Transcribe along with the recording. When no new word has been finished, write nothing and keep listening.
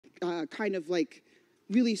kind of like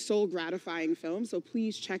really soul gratifying film. So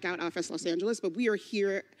please check out OutFest Los Angeles. But we are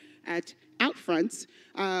here at OutFronts,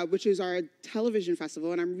 which is our television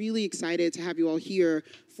festival, and I'm really excited to have you all here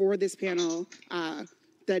for this panel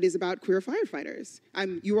that is about queer firefighters.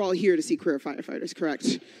 You're all here to see queer firefighters,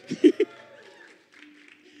 correct?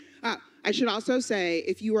 I should also say,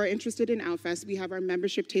 if you are interested in OutFest, we have our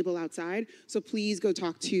membership table outside, so please go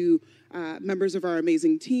talk to members of our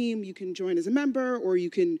amazing team. You can join as a member, or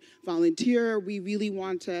you can volunteer. We really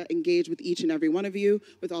want to engage with each and every one of you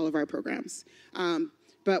with all of our programs.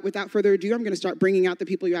 But without further ado, I'm going to start bringing out the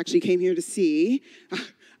people you actually came here to see.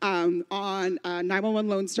 On 911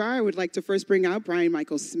 Lone Star, I would like to first bring out Brian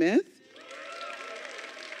Michael Smith.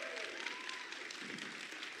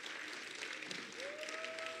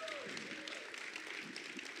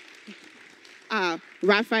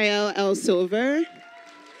 Rafael L. Silva.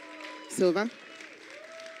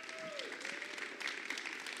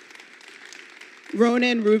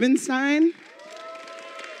 Ronen Rubinstein.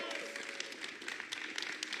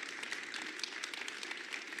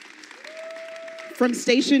 From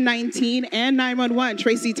Station 19 and 911,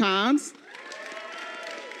 Tracy Toms.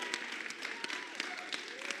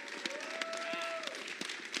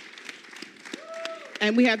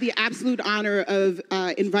 And we have the absolute honor of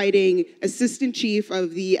inviting Assistant Chief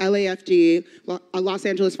of the LAFD, Los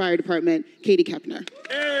Angeles Fire Department, Katie Kepner.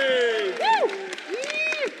 Hey! Woo!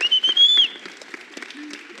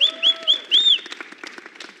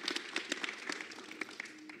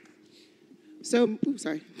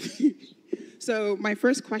 So my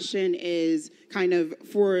first question is kind of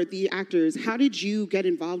for the actors, how did you get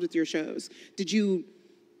involved with your shows?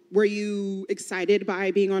 Were you excited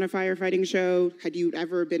by being on a firefighting show? Had you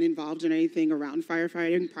ever been involved in anything around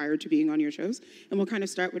firefighting prior to being on your shows? And we'll kind of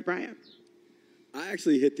start with Brian. I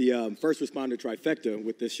actually hit the first responder trifecta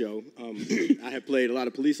with this show. I have played a lot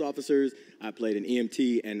of police officers. I played an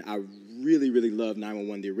EMT, and I really, really loved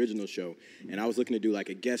 911, the original show. And I was looking to do like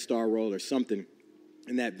a guest star role or something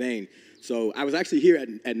in that vein. So I was actually here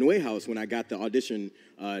at Noe House when I got the audition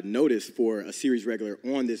notice for a series regular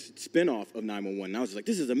on this spinoff of 911. And I was just like,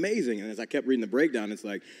 this is amazing. And as I kept reading the breakdown, it's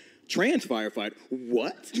like, trans firefighter,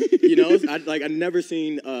 what? You know, I'd never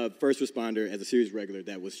seen a first responder as a series regular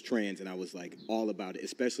that was trans, and I was like all about it,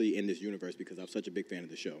 especially in this universe because I was such a big fan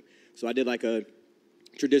of the show. So I did like a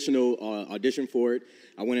traditional audition for it.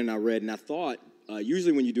 I went in and I read, and I thought,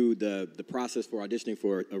 usually when you do the process for auditioning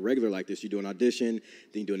for a regular like this, you do an audition,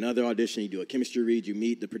 then you do another audition, you do a chemistry read, you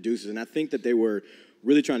meet the producers, and I think that they were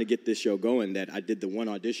really trying to get this show going, that I did the one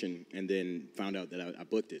audition and then found out that I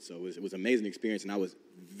booked it. So it was an amazing experience, and I was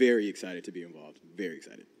very excited to be involved, very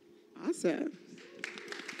excited. Awesome.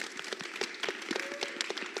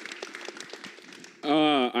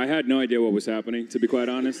 I had no idea what was happening, to be quite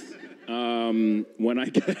honest. When I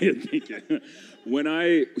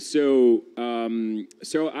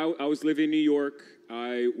was living in New York.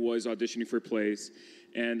 I was auditioning for plays,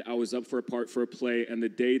 and I was up for a part for a play. And the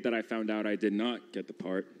day that I found out I did not get the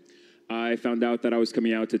part, I found out that I was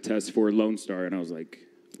coming out to test for Lone Star, and I was like,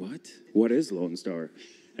 "What? What is Lone Star?"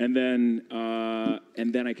 And then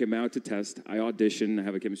I came out to test. I auditioned. I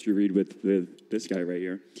have a chemistry read with this guy right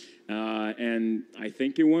here. And I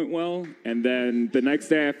think it went well. And then the next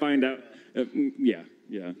day I find out, yeah,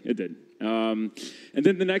 it did. And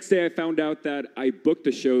then the next day I found out that I booked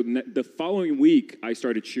the show. The following week I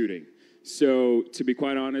started shooting. So to be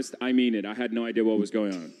quite honest, I mean it. I had no idea what was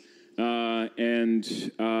going on. And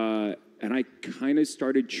I kind of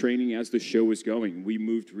started training as the show was going. We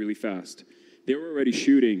moved really fast. They were already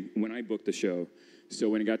shooting when I booked the show. So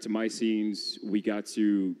when it got to my scenes, we got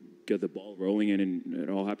to get the ball rolling in, and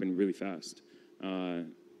it all happened really fast.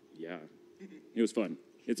 Yeah, it was fun.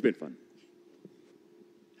 It's been fun.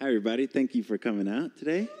 Hi, everybody. Thank you for coming out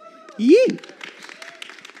today. Yeah.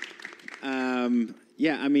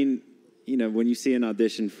 Yeah, I mean, you know, when you see an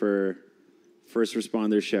audition for first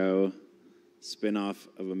responder show, spin-off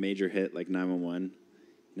of a major hit like 911,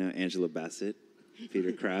 you know, Angela Bassett,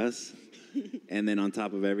 Peter Krause, and then on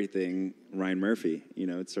top of everything, Ryan Murphy. You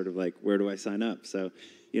know, it's sort of like, where do I sign up? So,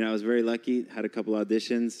 you know, I was very lucky, had a couple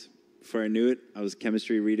auditions. Before I knew it, I was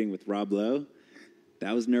chemistry reading with Rob Lowe.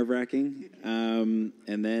 That was nerve-wracking. And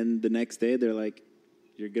then the next day, they're like,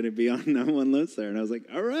 you're going to be on 911 Lone Star. And I was like,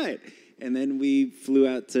 all right. And then we flew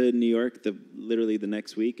out to New York literally the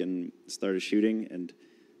next week and started shooting. And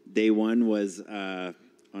day one was on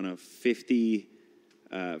a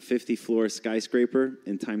 50-floor skyscraper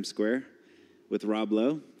in Times Square with Rob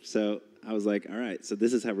Lowe. So I was like, all right, so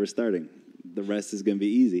this is how we're starting. The rest is going to be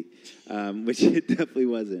easy, which it definitely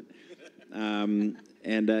wasn't.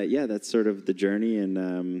 Yeah, that's sort of the journey.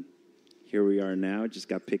 And here we are now. Just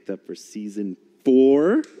got picked up for season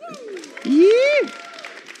 4. Yeah.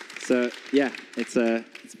 So yeah, it's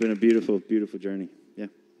been a beautiful, beautiful journey. Yeah.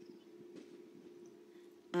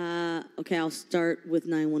 Okay, I'll start with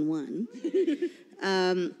 911.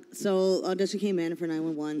 So audition came in for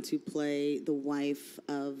 911 to play the wife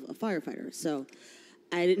of a firefighter. So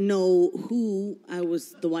I didn't know who I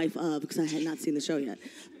was the wife of because I had not seen the show yet.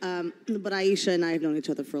 But Aisha and I have known each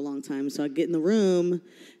other for a long time. So I get in the room,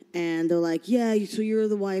 and they're like, "Yeah, so you're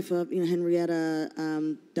the wife of Henrietta.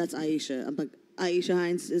 That's Aisha." I'm like, "Aisha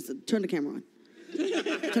Hines, turn the camera on.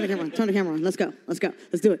 Turn the camera on. Let's go. Let's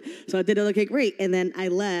do it." So I did it. Okay, great. And then I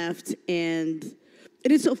left, and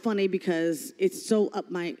it is so funny because it's so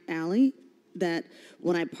up my alley that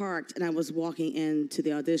when I parked and I was walking into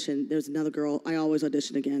the audition, there's another girl I always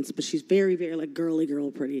audition against, but she's very, very like girly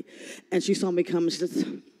girl pretty. And she saw me come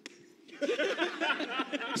and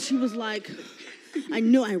she was like, I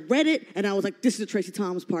knew, I read it, and I was like, this is the Tracy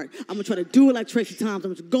Thoms part. I'm going to try to do it like Tracy Thoms.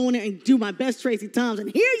 I'm going to go in there and do my best Tracy Thoms.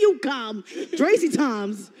 And here you come, Tracy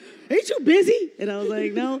Thoms. Ain't you busy? And I was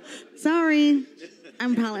like, no, sorry.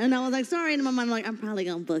 And I was like, sorry. And in my mind, I'm like, I'm probably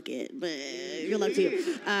going to book it, but good luck to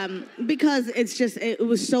you. Because it's just, it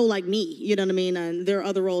was so like me, you know what I mean? And there are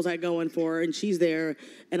other roles I go in for, and she's there,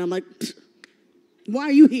 and I'm like, why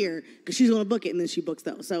are you here? Because she's going to book it, and then she books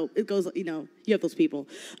those. So it goes, you have those people.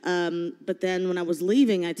 But then when I was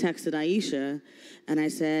leaving, I texted Aisha, and I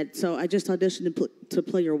said, so I just auditioned to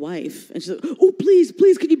play your wife. And she said, oh, please,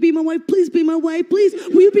 can you be my wife? Please be my wife. Please,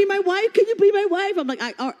 will you be my wife? Can you be my wife? I'm like,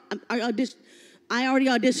 I already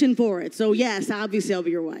auditioned for it. So yes, obviously I'll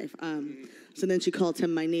be your wife. So then she called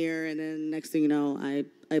Tim Minear, and then next thing you know,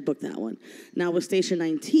 I booked that one. Not with Station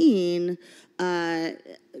 19, Krista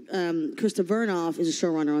Vernoff is a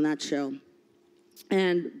showrunner on that show.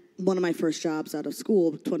 And one of my first jobs out of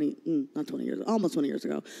school, almost 20 years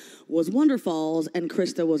ago, was Wonder Falls, and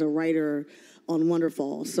Krista was a writer on Wonder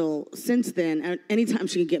Falls. So since then, anytime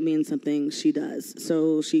she can get me in something, she does.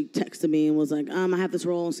 So she texted me and was like, I have this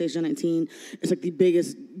role on Station 19. It's like the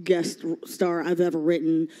biggest guest star I've ever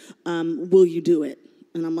written. Will you do it?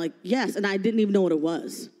 And I'm like, yes. And I didn't even know what it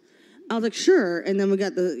was. I was like, sure. And then we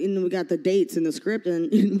got the dates in the script,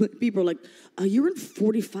 and people are like, you're in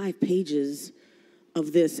 45 pages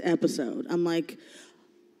of this episode. I'm like,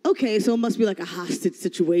 okay, so it must be like a hostage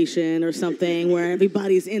situation or something where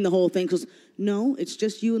everybody's in the whole thing. Because no, it's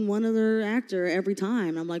just you and one other actor every time.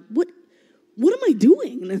 And I'm like, what am I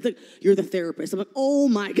doing? And they're like, you're the therapist. I'm like, oh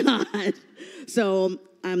my God. So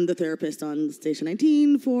I'm the therapist on Station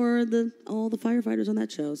 19 for all the firefighters on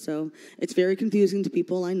that show. So it's very confusing to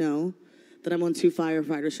people I know that I'm on 2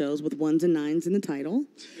 firefighter shows with 1s and 9s in the title.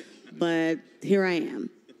 But here I am.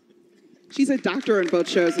 She's a doctor on both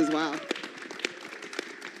shows as well.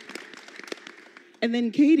 And then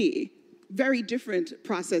Katie, very different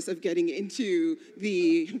process of getting into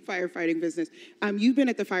the firefighting business. You've been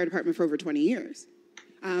at the fire department for over 20 years.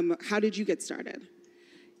 How did you get started?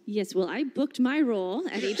 Yes, well, I booked my role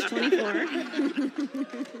at age 24.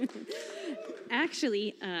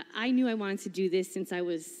 Actually, I knew I wanted to do this since I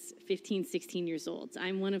was 15, 16 years old.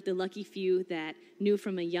 I'm one of the lucky few that knew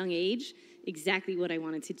from a young age exactly what I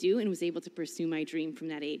wanted to do and was able to pursue my dream from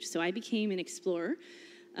that age. So I became an explorer,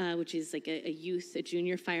 which is like a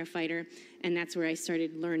junior firefighter, and that's where I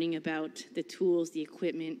started learning about the tools, the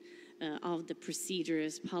equipment, all of the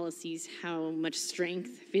procedures, policies, how much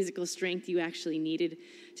physical strength you actually needed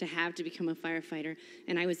to have to become a firefighter.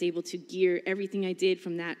 And I was able to gear everything I did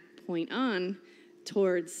from that point on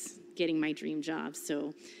towards getting my dream job.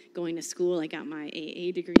 So going to school, I got my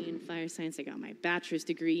AA degree in fire science, I got my bachelor's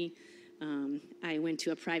degree. I went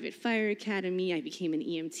to a private fire academy, I became an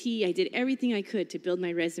EMT, I did everything I could to build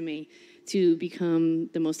my resume to become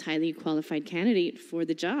the most highly qualified candidate for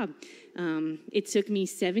the job. It took me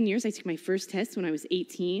 7 years. I took my first test when I was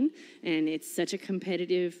 18, and it's such a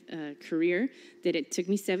competitive career that it took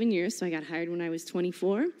me 7 years, so I got hired when I was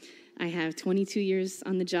 24. I have 22 years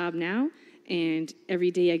on the job now, and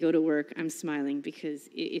every day I go to work, I'm smiling because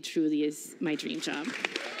it truly is my dream job.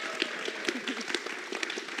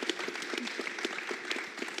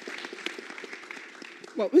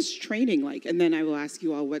 What was training like? And then I will ask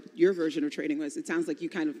you all what your version of training was. It sounds like you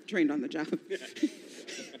kind of trained on the job.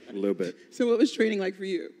 A little bit. So what was training like for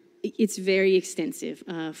you? It's very extensive.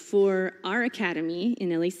 For our academy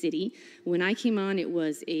in LA City, when I came on, it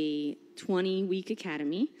was a 20-week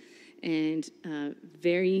academy, and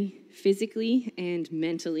very physically and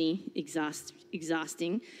mentally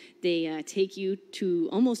exhausting. They take you to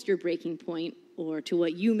almost your breaking point, or to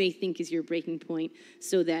what you may think is your breaking point,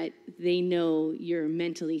 so that they know you're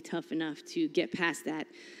mentally tough enough to get past that.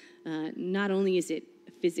 Not only is it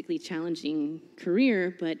physically challenging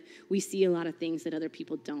career, but we see a lot of things that other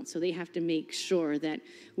people don't. So they have to make sure that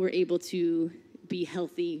we're able to be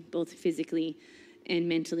healthy, both physically and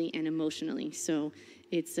mentally and emotionally. So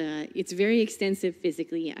it's very extensive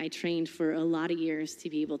physically. I trained for a lot of years to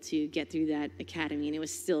be able to get through that academy, and it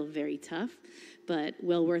was still very tough, but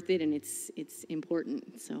well worth it, and it's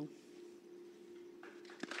important. So.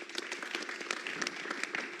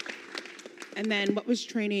 And then what was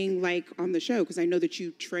training like on the show? Because I know that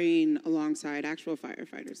you train alongside actual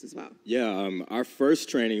firefighters as well. Yeah, our first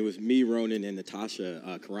training was me, Ronen, and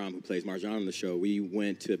Natasha Karam, who plays Marjan on the show. We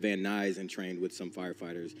went to Van Nuys and trained with some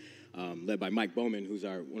firefighters, led by Mike Bowman, who's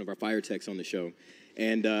one of our fire techs on the show.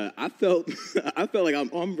 And I felt like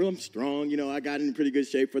I'm strong. You know, I got in pretty good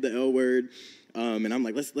shape for the L word. And I'm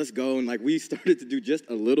like, let's go. And like, we started to do just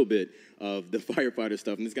a little bit of the firefighter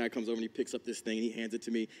stuff. And this guy comes over and he picks up this thing and he hands it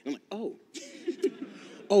to me. And I'm like,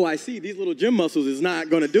 oh, I see. These little gym muscles is not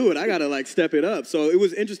going to do it. I got to like step it up. So it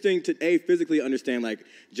was interesting to physically understand like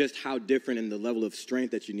just how different and the level of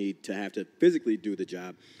strength that you need to have to physically do the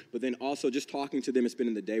job. But then also just talking to them and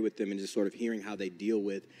spending the day with them and just sort of hearing how they deal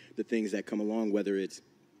with the things that come along, whether it's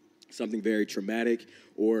something very traumatic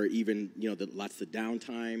or even, you know, lots of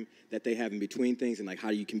downtime that they have in between things and like how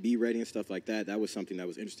you can be ready and stuff like that. That was something that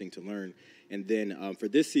was interesting to learn. And then for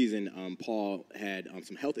this season, Paul had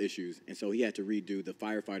some health issues, and so he had to redo the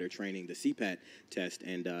firefighter training, the CPAT test,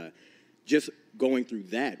 and just going through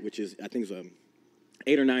that, which is, I think it was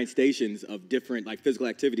 8 or 9 stations of different like physical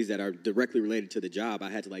activities that are directly related to the job. I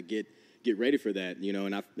had to like get ready for that, you know,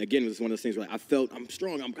 and again, it was one of those things where like, I felt I'm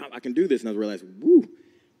strong, I can do this, and I realized, woo,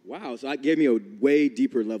 wow, so it gave me a way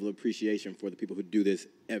deeper level of appreciation for the people who do this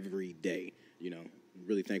every day, you know.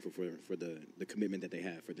 Really thankful for the commitment that they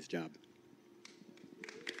have for this job.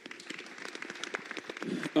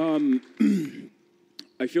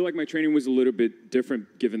 I feel like my training was a little bit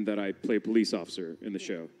different given that I play a police officer in the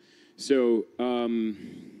show. So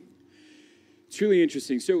it's really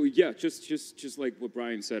interesting. So yeah, just like what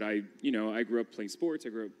Brian said, I grew up playing sports. I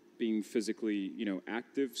grew up being physically,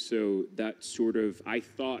 active. So that sort of, I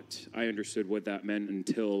thought I understood what that meant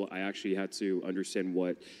until I actually had to understand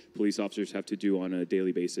what police officers have to do on a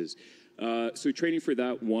daily basis. So training for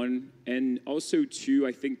that, one, and also two,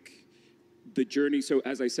 I think the journey. So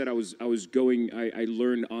as I said, I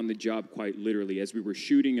learned on the job quite literally as we were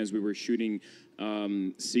shooting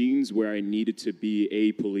scenes where I needed to be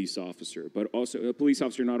a police officer, but also a police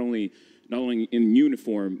officer not only in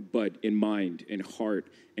uniform, but in mind, in heart,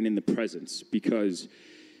 and in the presence. Because,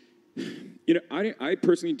 I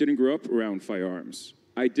personally didn't grow up around firearms.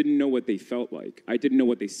 I didn't know what they felt like. I didn't know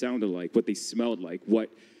what they sounded like, what they smelled like,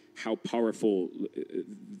 how powerful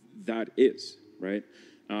that is, right?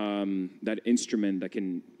 That instrument that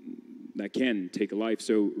can take a life.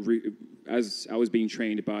 So as I was being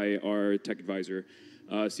trained by our tech advisor,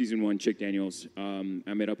 season 1, Chick Daniels,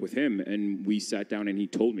 I met up with him and we sat down and he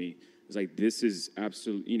told me, it's like, this is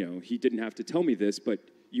absolutely, he didn't have to tell me this, but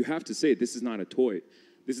you have to say, this is not a toy.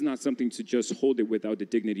 This is not something to just hold it without the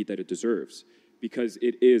dignity that it deserves, because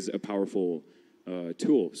it is a powerful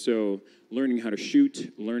tool. So learning how to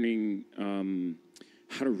shoot, learning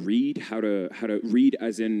how to read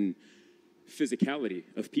as in physicality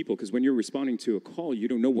of people, because when you're responding to a call, you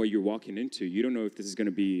don't know what you're walking into. You don't know if this is going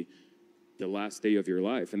to be the last day of your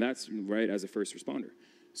life, and that's right as a first responder.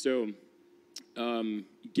 So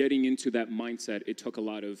getting into that mindset, it took a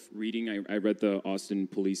lot of reading. I read the Austin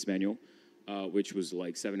Police Manual, which was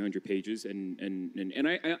like 700 pages, and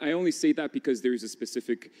I only say that because there's a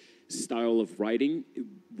specific style of writing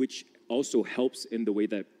which also helps in the way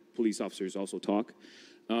that police officers also talk.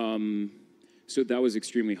 So that was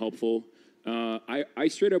extremely helpful. I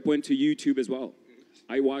straight up went to YouTube as well.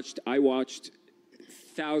 I watched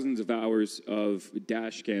thousands of hours of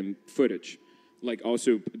dash cam footage, like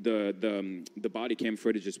also the body cam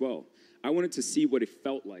footage as well. I wanted to see what it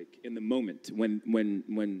felt like in the moment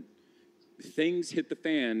when things hit the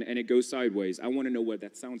fan and it goes sideways. I want to know what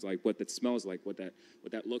that sounds like, what that smells like, what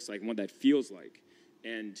that looks like, and what that feels like.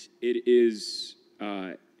 And it is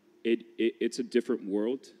it's a different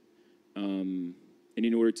world. And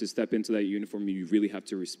in order to step into that uniform, you really have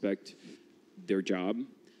to respect their job.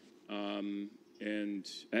 And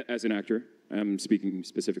as an actor, I'm speaking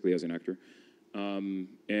specifically as an actor. And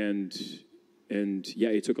yeah,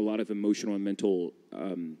 it took a lot of emotional and mental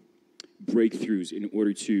breakthroughs in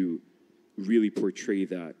order to really portray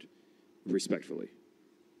that respectfully.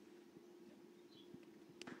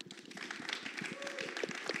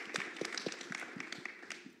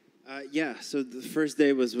 Yeah, so the first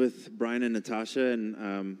day was with Brian and Natasha,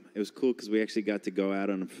 and it was cool because we actually got to go out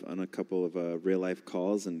on a couple of real-life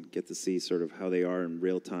calls and get to see sort of how they are in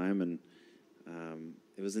real time, and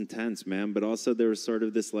it was intense, man. But also there was sort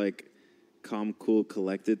of this, like, calm, cool,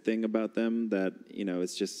 collected thing about them that, you know,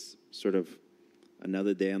 it's just sort of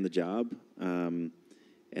another day on the job.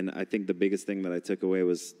 And I think the biggest thing that I took away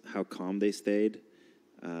was how calm they stayed.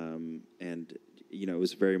 And, you know, it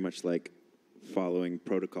was very much like following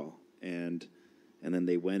protocol. And then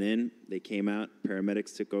they went in, they came out,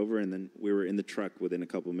 paramedics took over, and then we were in the truck within a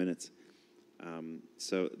couple minutes.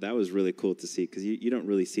 So that was really cool to see because you don't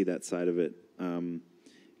really see that side of it.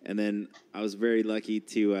 And then I was very lucky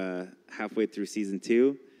to, halfway through season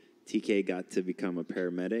 2, TK got to become a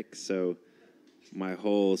paramedic. So my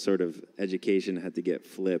whole sort of education had to get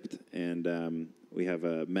flipped. And we have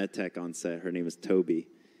a med tech on set. Her name is Toby.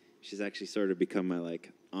 She's actually sort of become my,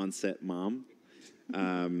 like, on-set mom.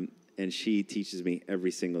 And she teaches me every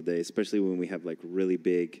single day, especially when we have, like, really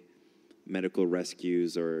big medical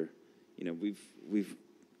rescues or, you know, we've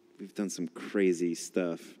done some crazy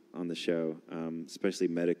stuff on the show, especially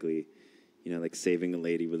medically, you know, like saving a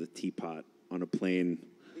lady with a teapot on a plane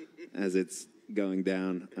as it's going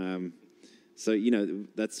down. So, you know,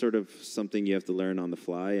 that's sort of something you have to learn on the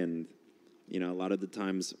fly. And, you know, a lot of the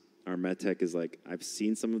times our med tech is like, I've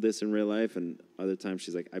seen some of this in real life. And other times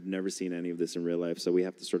she's like, I've never seen any of this in real life. So we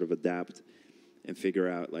have to sort of adapt and figure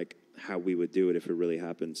out, like, how we would do it if it really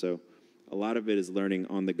happened. So a lot of it is learning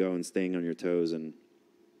on the go and staying on your toes. And,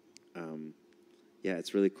 yeah,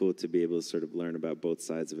 it's really cool to be able to sort of learn about both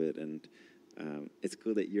sides of it. And it's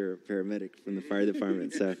cool that you're a paramedic from the fire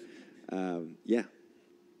department. So, yeah.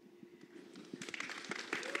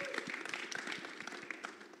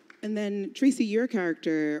 And then, Tracy, your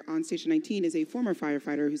character on Station 19 is a former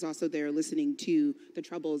firefighter who's also there listening to the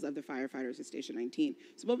troubles of the firefighters at Station 19.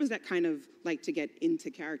 So what was that kind of like to get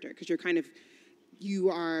into character? Because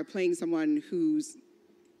you are playing someone who's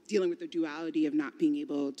dealing with the duality of not being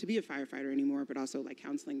able to be a firefighter anymore, but also, like,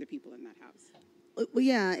 counseling the people in that house. Well,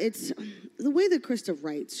 yeah, it's the way that Krista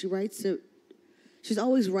writes. She writes it, she's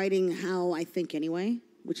always writing how I think anyway,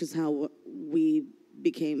 which is how we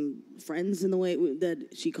became friends in the way that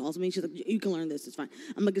she calls me. She's like, you can learn this, it's fine.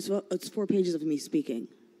 I'm like, it's 4 pages of me speaking.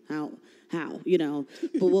 How, you know?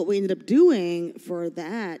 But what we ended up doing for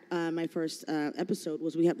that, my first episode,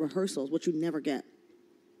 was we had rehearsals, which you never get.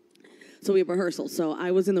 So we have rehearsals. So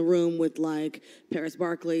I was in the room with, like, Paris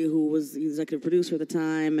Barkley, who was the executive producer at the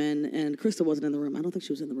time, and Krista wasn't in the room. I don't think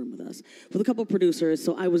she was in the room with us. With a couple of producers,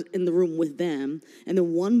 so I was in the room with them. And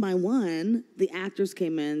then one by one, the actors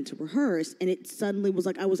came in to rehearse, and it suddenly was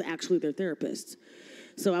like I was actually their therapist.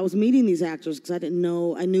 So I was meeting these actors because I didn't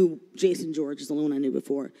know, I knew Jason George is the only one I knew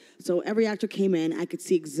before. So every actor came in, I could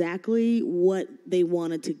see exactly what they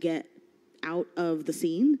wanted to get out of the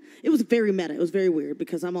scene. It was very meta. It was very weird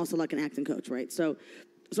because I'm also like an acting coach, right? So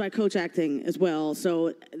I coach acting as well.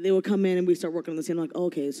 So they would come in and we start working on the scene. I'm like, oh,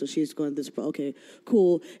 okay, so she's going this, okay,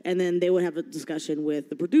 cool. And then they would have a discussion with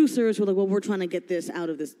the producers who are like, well, we're trying to get this out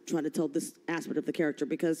of this, trying to tell this aspect of the character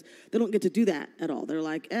because they don't get to do that at all. They're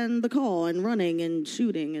like, and the call and running and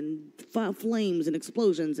shooting and flames and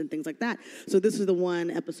explosions and things like that. So this is the one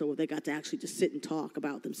episode where they got to actually just sit and talk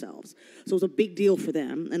about themselves. So it was a big deal for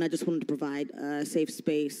them. And I just wanted to provide a safe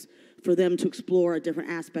space for them to explore a different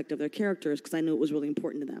aspect of their characters because I knew it was really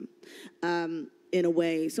important to them in a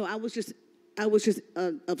way. So I was just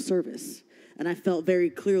of service. And I felt very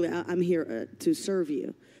clearly, I'm here to serve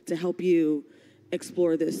you, to help you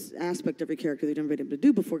explore this aspect of your character that you've never been able to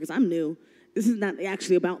do before because I'm new. This is not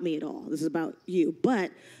actually about me at all. This is about you. But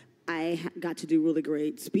I got to do really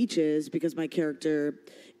great speeches because my character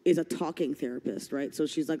is a talking therapist, right? So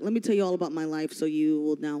she's like, let me tell you all about my life so you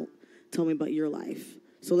will now tell me about your life.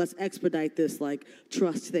 So let's expedite this, like,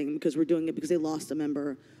 trust thing because we're doing it because they lost a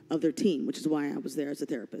member of their team, which is why I was there as a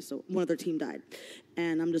therapist. So one of their team died.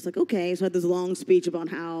 And I'm just like, okay. So I had this long speech about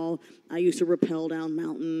how I used to rappel down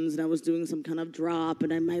mountains and I was doing some kind of drop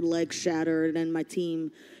and then my legs shattered and then my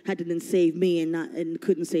team had to then save me and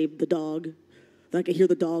couldn't save the dog. I could hear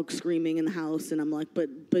the dog screaming in the house and I'm like,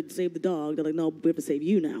 but save the dog. They're like, no, we have to save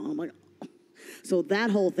you now. I'm like, oh. So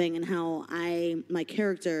that whole thing and how my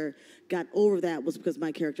character got over that was because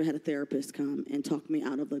my character had a therapist come and talk me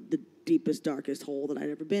out of the deepest, darkest hole that I'd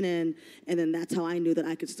ever been in. And then that's how I knew that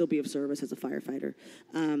I could still be of service as a firefighter.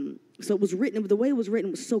 So it was written, the way it was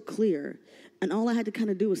written was so clear. And all I had to kind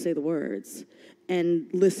of do was say the words and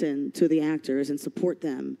listen to the actors and support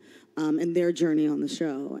them in their journey on the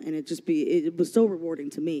show. And it was so rewarding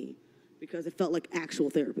to me because it felt like actual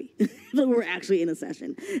therapy. We were actually in a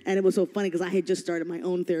session. And it was so funny because I had just started my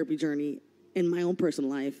own therapy journey in my own personal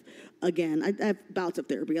life. Again, I have bouts of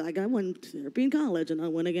therapy. Like I went to therapy in college, and I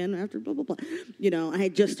went again after blah, blah, blah. You know, I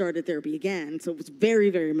had just started therapy again, so it was very,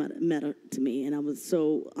 very meta to me, and I was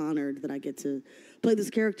so honored that I get to play this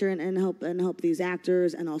character and help these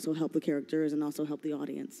actors, and also help the characters, and also help the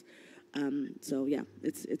audience. So yeah,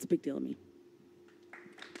 it's a big deal to me.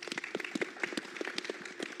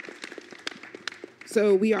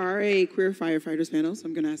 So we are a queer firefighters panel, so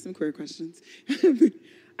I'm going to ask some queer questions.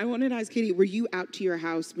 I wanted to ask Katie, were you out to your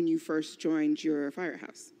house when you first joined your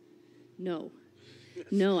firehouse? No.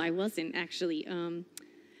 No, I wasn't, actually.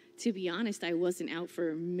 To be honest, I wasn't out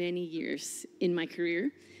for many years in my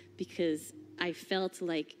career because I felt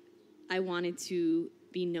like I wanted to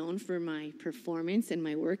be known for my performance and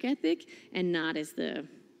my work ethic and not as the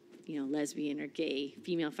lesbian or gay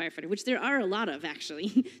female firefighter, which there are a lot of,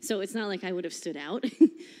 actually. So it's not like I would have stood out.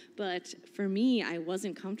 But for me, I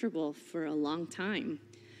wasn't comfortable for a long time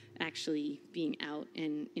actually being out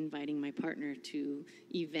and inviting my partner to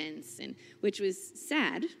events, and which was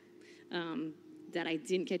sad that I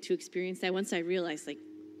didn't get to experience that. Once I realized, like,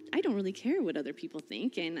 I don't really care what other people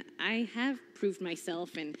think, and I have proved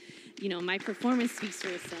myself, and my performance speaks for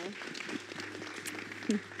itself.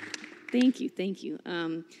 Thank you.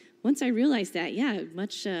 Once I realized that, yeah,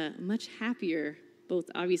 much happier,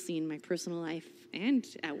 both obviously in my personal life and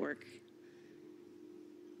at work.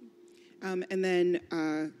 And then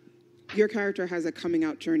your character has a coming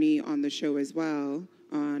out journey on the show as well,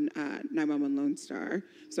 on 911 Lone Star.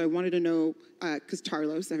 So I wanted to know, because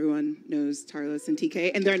Tarlos, everyone knows Tarlos and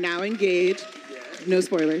TK, and they're now engaged. Yeah. No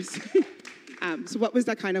spoilers. So what was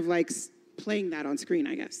that kind of like playing that on screen,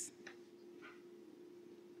 I guess?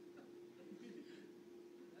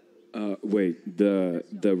 Wait, the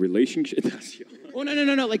relationship. Oh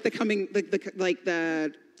no! Like the coming, like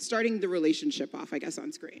the starting the relationship off, I guess,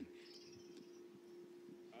 on screen.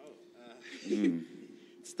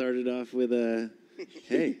 Started off with a,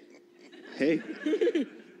 hey,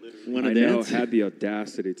 want to dance? I had the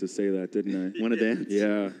audacity to say that, didn't I? Want to dance?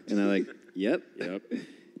 Yeah. And I like, yep.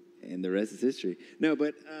 And the rest is history. No,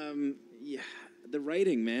 but yeah, the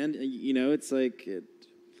writing, man. It's like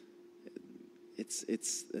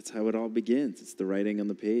that's how it all begins. It's the writing on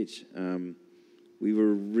the page. We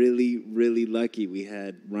were really, really lucky. We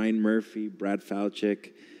had Ryan Murphy, Brad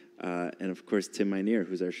Falchuk, and of course Tim Minear,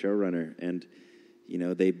 who's our showrunner. And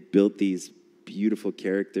they built these beautiful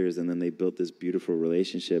characters, and then they built this beautiful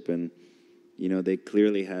relationship. And they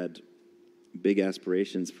clearly had big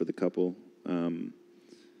aspirations for the couple.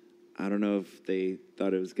 I don't know if they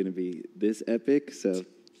thought it was going to be this epic, so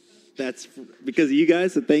that's because of you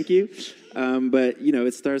guys, so thank you. But,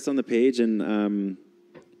 it starts on the page, and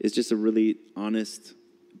it's just a really honest,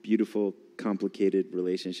 beautiful, complicated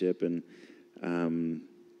relationship. And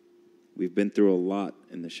we've been through a lot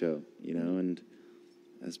in the show, and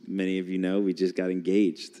as many of you know, we just got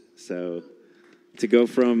engaged. So to go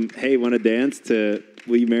from, hey, want to dance, to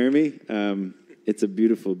will you marry me? It's a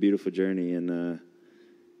beautiful, beautiful journey. And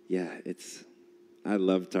yeah, I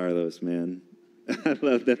love Tarlos, man. I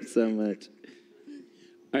love them so much.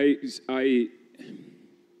 I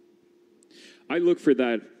look for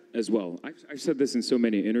that as well. I've said this in so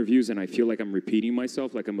many interviews, and I feel like I'm repeating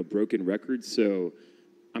myself, like I'm a broken record, so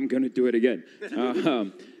I'm going to do it again.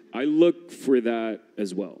 I look for that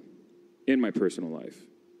as well in my personal life,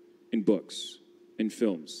 in books, in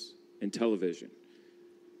films, in television.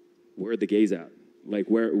 Where are the gays at? Like,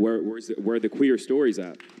 where are the queer stories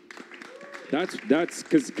at? That's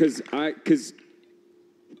because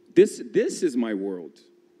this is my world.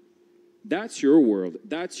 That's your world.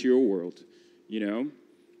 That's your world,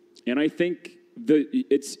 And I think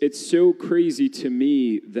it's so crazy to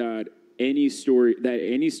me that any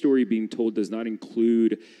story being told does not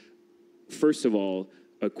include, first of all,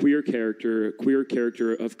 a queer character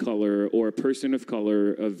of color, or a person of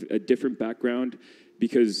color of a different background,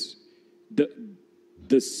 because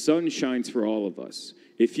the sun shines for all of us.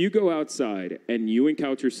 If you go outside and you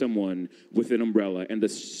encounter someone with an umbrella and the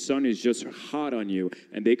sun is just hot on you,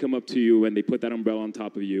 and they come up to you and they put that umbrella on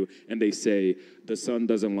top of you and they say, the sun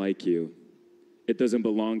doesn't like you, it doesn't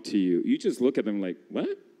belong to you, you just look at them like, what?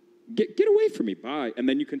 Get away from me, bye. And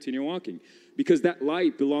then you continue walking, because that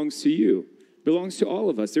light belongs to you, belongs to all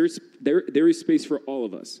of us. There is space for all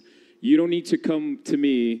of us. You don't need to come to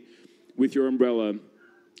me with your umbrella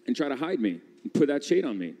and try to hide me and put that shade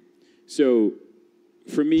on me. So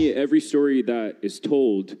for me, every story that is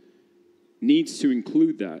told needs to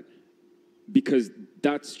include that, because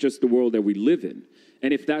that's just the world that we live in.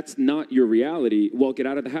 And if that's not your reality, well, get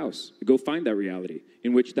out of the house. Go find that reality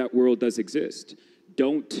in which that world does exist.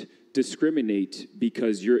 Don't discriminate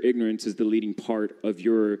because your ignorance is the leading part of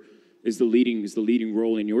your is the leading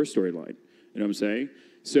role in your storyline. You know what I'm saying?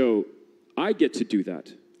 So I get to do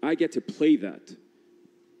that. I get to play that.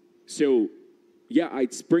 So yeah, I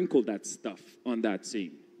sprinkled that stuff on that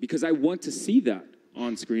scene because I want to see that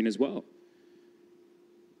on screen as well.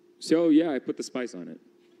 So yeah, I put the spice on it.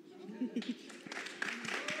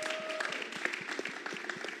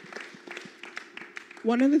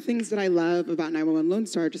 One of the things that I love about 911 Lone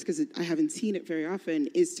Star, just because I haven't seen it very often,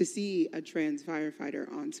 is to see a trans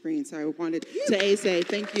firefighter on screen. So I wanted to say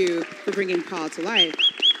thank you for bringing Paul to life.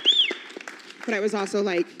 But I was also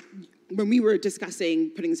like, when we were discussing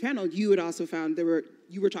putting this panel, you had also found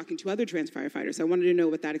you were talking to other trans firefighters. So I wanted to know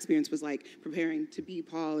what that experience was like, preparing to be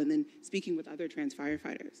Paul and then speaking with other trans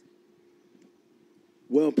firefighters.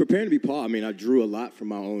 Well, preparing to be Paul, I mean, I drew a lot from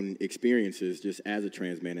my own experiences just as a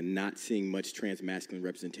trans man and not seeing much trans masculine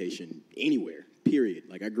representation anywhere, period.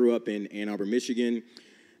 Like, I grew up in Ann Arbor, Michigan.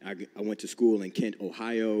 I went to school in Kent,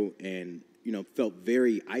 Ohio, and, you know, felt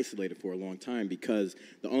very isolated for a long time because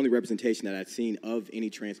the only representation that I'd seen of any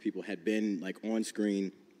trans people had been, like, on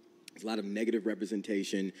screen. There's a lot of negative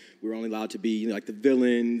representation. We were only allowed to be, you know, like the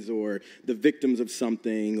villains or the victims of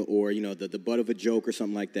something or, you know, the butt of a joke or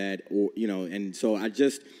something like that. Or, you know, and so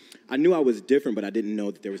I knew I was different, but I didn't know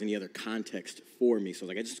that there was any other context for me. So I was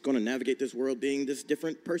like, I'm just going to navigate this world being this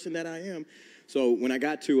different person that I am. So when I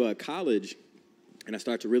got to college and I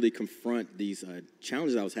started to really confront these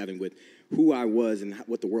challenges I was having with who I was and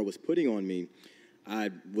what the world was putting on me,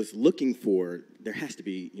 I was looking for, there has to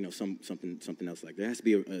be, you know, something else. Like, there has to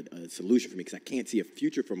be a solution for me because I can't see a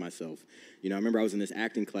future for myself. You know, I remember I was in this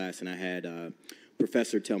acting class and I had a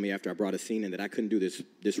professor tell me after I brought a scene in that I couldn't do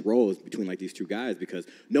this role between, like, these two guys because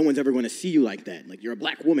no one's ever going to see you like that. Like, you're a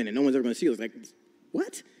black woman and no one's ever going to see you. I was like,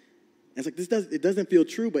 what? And it's like, it doesn't feel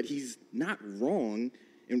true, but he's not wrong.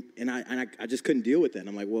 And I just couldn't deal with that. And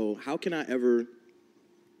I'm like, well, how can I ever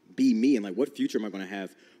be me? And, like, what future am I going to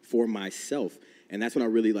have for myself? And that's when I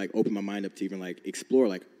really, like, opened my mind up to even, like, explore,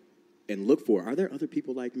 like, and look for, are there other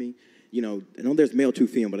people like me? You know, I know there's male to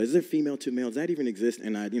female, but is there female to male? Does that even exist?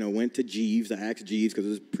 And I, you know, went to Jeeves. I asked Jeeves because it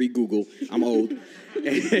was pre-Google. I'm old.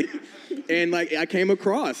 and, like, I came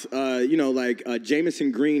across, you know, like,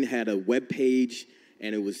 Jameson Green had a web page,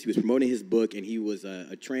 and he was promoting his book, and he was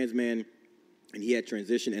a trans man, and he had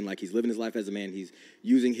transitioned, and, like, he's living his life as a man. He's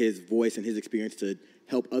using his voice and his experience to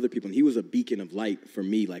help other people. And he was a beacon of light for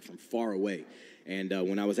me, like, from far away. And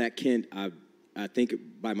when I was at Kent, I think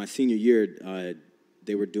by my senior year,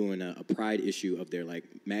 they were doing a Pride issue of their, like,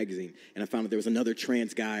 magazine. And I found that there was another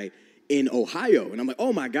trans guy in Ohio. And I'm like,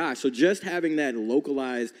 oh, my gosh. So just having that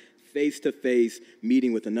localized, face-to-face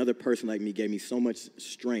meeting with another person like me gave me so much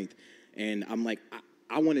strength. And I'm like,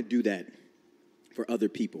 I want to do that for other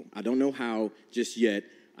people. I don't know how just yet.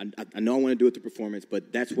 I know I want to do it through performance,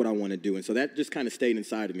 but that's what I want to do. And so that just kind of stayed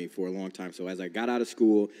inside of me for a long time. So as I got out of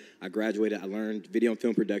school, I graduated, I learned video and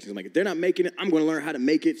film production. I'm like, if they're not making it, I'm going to learn how to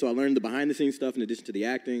make it. So I learned the behind-the-scenes stuff in addition to the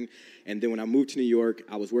acting. And then when I moved to New York,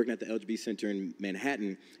 I was working at the LGBT Center in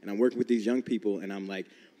Manhattan, and I'm working with these young people, and I'm like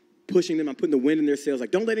pushing them. I'm putting the wind in their sails, like,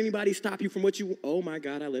 don't let anybody stop you from what you, oh my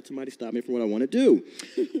God, I let somebody stop me from what I want to do.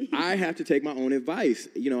 I have to take my own advice,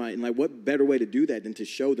 you know, and like what better way to do that than to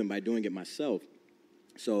show them by doing it myself.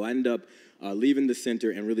 So I ended up leaving the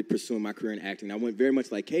center and really pursuing my career in acting. I went very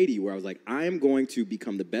much like Katie, where I was like, I am going to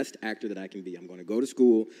become the best actor that I can be. I'm going to go to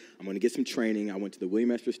school. I'm going to get some training. I went to the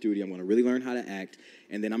William Esper Studio. I'm going to really learn how to act.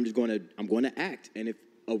 And then I'm going to act. And if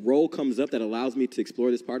a role comes up that allows me to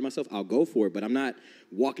explore this part of myself, I'll go for it. But I'm not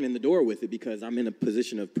walking in the door with it because I'm in a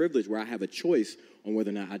position of privilege where I have a choice on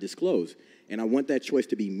whether or not I disclose. And I want that choice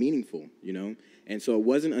to be meaningful, you know? And so it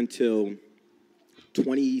wasn't until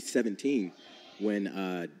 2017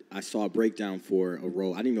 when I saw a breakdown for a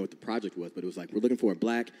role. I didn't even know what the project was, but it was like, we're looking for a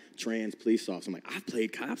black trans police officer. I'm like, I've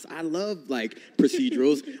played cops. I love, like,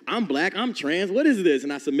 procedurals. I'm black. I'm trans. What is this?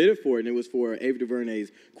 And I submitted for it, and it was for Ava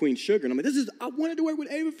DuVernay's Queen Sugar. And I'm like, I wanted to work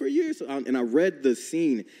with Ava for years. So and I read the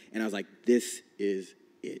scene, and I was like, this is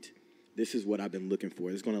it. This is what I've been looking for.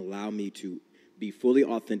 It's going to allow me to be fully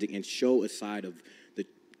authentic and show a side of the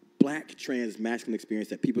black trans masculine experience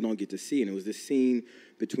that people don't get to see. And it was this scene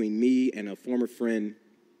between me and a former friend,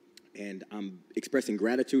 and I'm expressing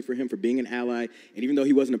gratitude for him for being an ally. And even though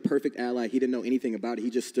he wasn't a perfect ally, he didn't know anything about it.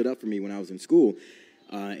 He just stood up for me when I was in school,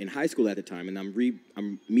 in high school at the time. And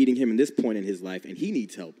I'm meeting him in this point in his life, and he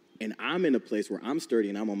needs help. And I'm in a place where I'm sturdy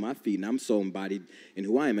and I'm on my feet and I'm so embodied in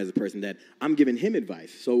who I am as a person that I'm giving him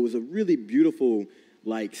advice. So it was a really beautiful,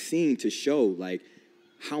 like, scene to show, like,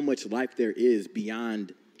 how much life there is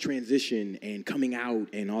beyond transition and coming out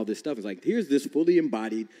and all this stuff. It's like, here's this fully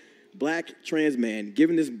embodied black trans man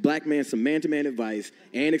giving this black man some man-to-man advice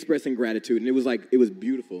and expressing gratitude, and it was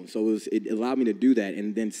beautiful. So it allowed me to do that,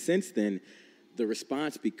 and then since then, the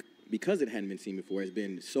response because it hadn't been seen before has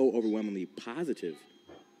been so overwhelmingly positive.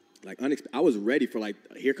 Like, I was ready for, like,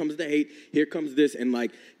 here comes the hate, here comes this, and,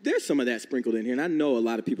 like, there's some of that sprinkled in here, and I know a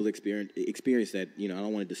lot of people experience that, you know, I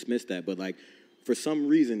don't want to dismiss that, but, like, for some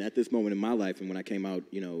reason at this moment in my life and when I came out,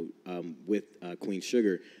 you know, with Queen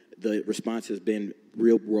Sugar, the response has been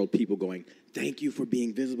real-world people going, thank you for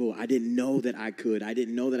being visible. I didn't know that I could. I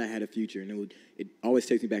didn't know that I had a future, and it always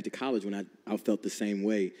takes me back to college when I felt the same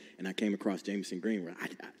way, and I came across Jameson Green, where I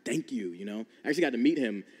thank you, you know. I actually got to meet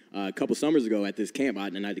him a couple summers ago at this camp,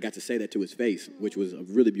 and I got to say that to his face, which was a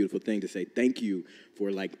really beautiful thing to say. Thank you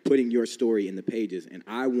for, like, putting your story in the pages, and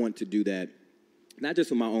I want to do that, not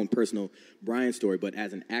just with my own personal Brian story, but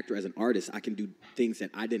as an actor, as an artist, I can do things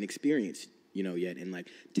that I didn't experience, you know, yet, and, like,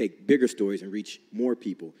 take bigger stories and reach more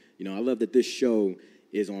people. You know, I love that this show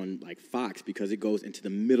is on, like, Fox because it goes into the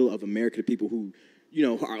middle of America to people who, you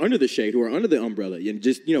know, are under the shade, who are under the umbrella, and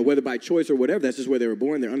just, you know, whether by choice or whatever, that's just where they were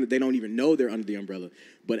born. They don't even know they're under the umbrella.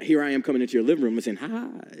 But here I am coming into your living room and saying, ha,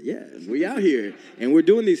 yeah, we out here, and we're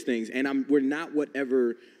doing these things, and we're not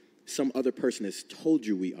whatever some other person has told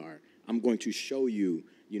you we are. I'm going to show you,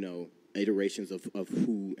 you know, iterations of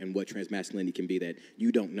who and what trans masculinity can be that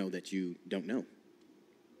you don't know that you don't know.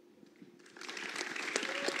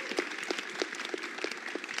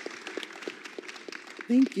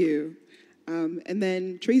 Thank you. And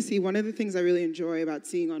then, Tracy, one of the things I really enjoy about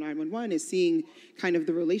seeing on 911 is seeing kind of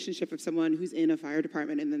the relationship of someone who's in a fire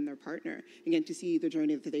department and then their partner. Again, to see the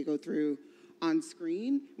journey that they go through on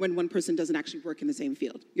screen when one person doesn't actually work in the same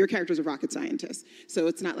field. Your character's a rocket scientist, so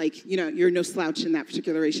it's not like, you know, you're no slouch in that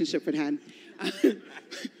particular relationship with Hen.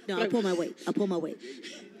 No, I'll pull my weight.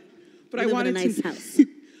 But I wanted a nice house.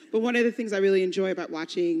 But one of the things I really enjoy about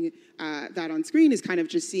watching that on screen is kind of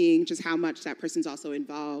just seeing just how much that person's also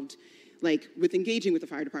involved, like, with engaging with the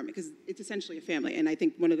fire department, because it's essentially a family. And I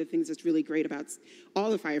think one of the things that's really great about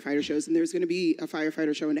all the firefighter shows, and there's going to be a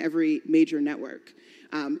firefighter show in every major network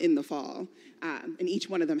in the fall, and each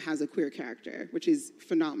one of them has a queer character, which is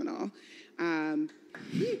phenomenal. Thank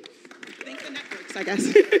the networks, I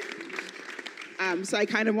guess. So I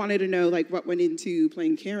kind of wanted to know, like, what went into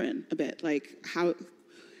playing Karen a bit, like how.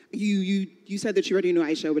 You said that you already know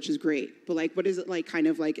Aisha, which is great, but, like, what is it like kind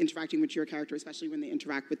of like interacting with your character, especially when they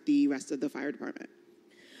interact with the rest of the fire department?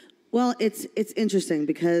 Well, it's interesting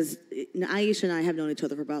because Aisha and I have known each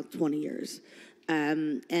other for about 20 years.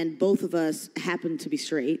 And both of us happen to be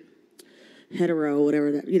straight, hetero,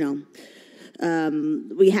 whatever that, you know.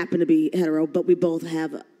 We happen to be hetero, but we both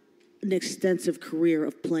have an extensive career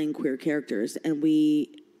of playing queer characters. And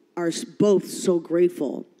we are both so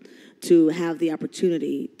grateful to have the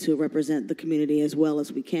opportunity to represent the community as well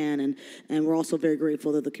as we can. And we're also very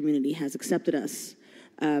grateful that the community has accepted us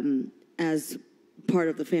as part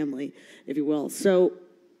of the family, if you will. So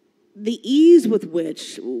the ease with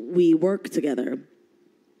which we work together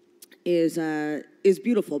is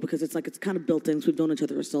beautiful because it's kind of built in because we've known each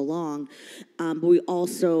other for so long. But we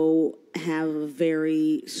also have a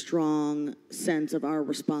very strong sense of our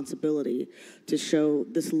responsibility to show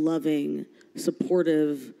this loving,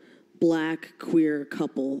 supportive, Black queer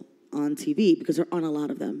couple on TV, because there aren't a lot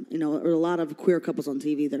of them. You know, there are a lot of queer couples on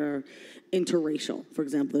TV that are interracial. For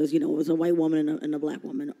example, there's a white woman and a black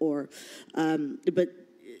woman, or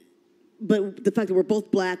but the fact that we're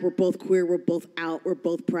both Black, we're both queer, we're both out, we're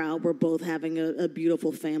both proud, we're both having a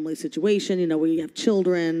beautiful family situation. You know, we have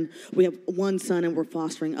children, we have one son, and we're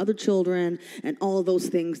fostering other children, and all of those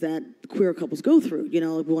things that queer couples go through. You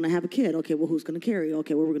know, if we want to have a kid, okay, well, who's going to carry?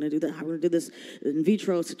 Okay, well, we're going to do that. How we're going to do this in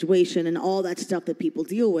vitro situation, and all that stuff that people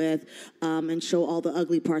deal with, and show all the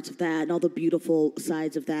ugly parts of that and all the beautiful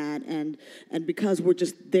sides of that. And because we're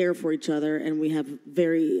just there for each other, and we have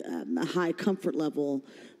very a high comfort level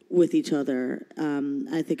with each other,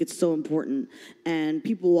 I think it's so important. And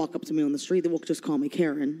people walk up to me on the street, they will just call me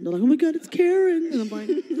Karen. They're like, oh my God, it's Karen. And I'm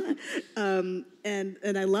like,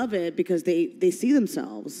 and I love it because they see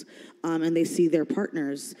themselves, and they see their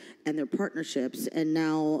partners and their partnerships. And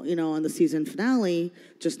now, you know, on the season finale,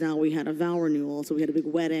 just now we had a vow renewal, so we had a big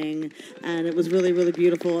wedding, and it was really, really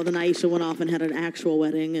beautiful. And then Aisha went off and had an actual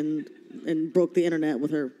wedding and broke the internet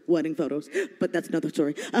with her wedding photos, but that's another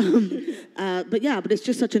story. But it's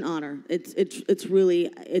just such an honor.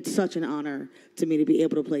 It's such an honor to me to be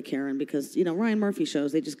able to play Karen because, you know, Ryan Murphy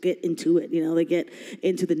shows, they just get into it, you know, they get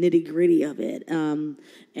into the nitty gritty of it.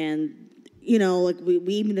 And, you know, like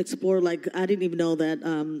we even explore, like, I didn't even know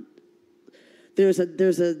that there's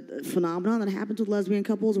a phenomenon that happens with lesbian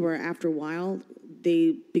couples where after a while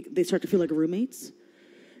they start to feel like roommates.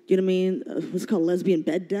 You know what I mean? What's it called, lesbian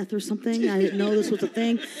bed death or something? I didn't know this was a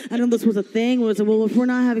thing. I didn't know this was a thing. It was like, well, if we're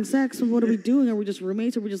not having sex, what are we doing? Are we just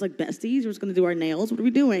roommates? Are we just like besties? We're just going to do our nails? What are we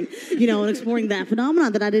doing? You know, and exploring that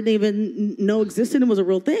phenomenon that I didn't even know existed and was a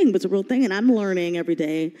real thing, but it's a real thing. And I'm learning every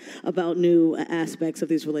day about new aspects of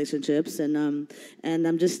these relationships. And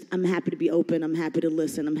I'm happy to be open. I'm happy to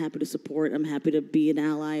listen. I'm happy to support. I'm happy to be an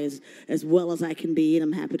ally as well as I can be. And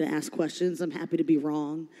I'm happy to ask questions. I'm happy to be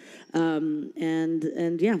wrong.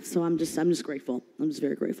 And yeah, so I'm just grateful. I'm just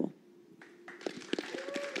very grateful.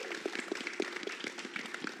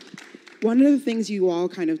 One of the things you all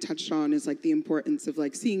kind of touched on is like the importance of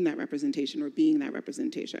like seeing that representation or being that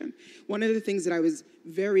representation. One of the things that I was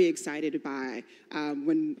very excited by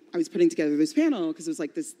when I was putting together this panel, because it was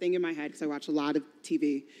like this thing in my head, because I watch a lot of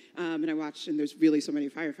TV, and there's really so many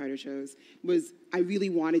firefighter shows, was I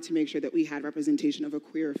really wanted to make sure that we had representation of a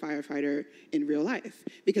queer firefighter in real life,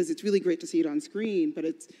 because it's really great to see it on screen, but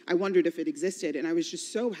I wondered if it existed, and I was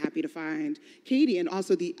just so happy to find Katie, and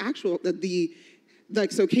also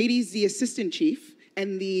so Katie's the assistant chief,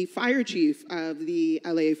 and the fire chief of the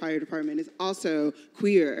LA Fire Department is also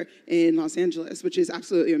queer in Los Angeles, which is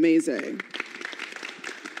absolutely amazing.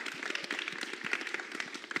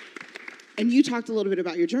 And you talked a little bit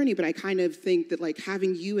about your journey, but I kind of think that like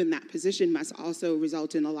having you in that position must also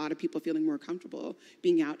result in a lot of people feeling more comfortable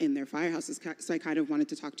being out in their firehouses. So I kind of wanted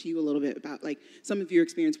to talk to you a little bit about like some of your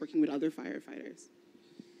experience working with other firefighters.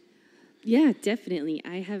 Yeah, definitely.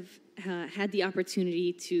 I have had the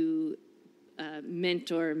opportunity to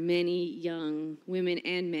mentor many young women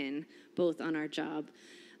and men, both on our job.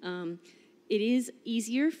 It is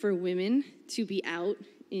easier for women to be out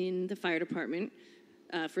in the fire department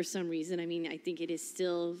for some reason. I mean, I think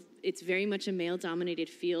it's very much a male-dominated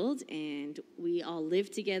field, and we all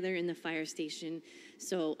live together in the fire station.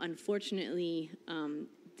 So unfortunately,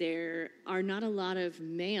 there are not a lot of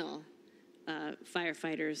male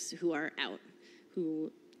firefighters who are out.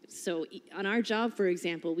 So on our job, for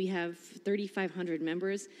example, we have 3,500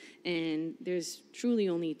 members, and there's truly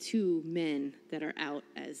only 2 men that are out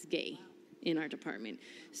as gay in our department.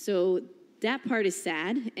 So that part is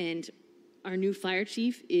sad, and our new fire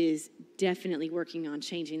chief is definitely working on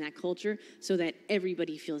changing that culture so that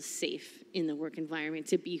everybody feels safe in the work environment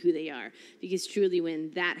to be who they are. Because truly,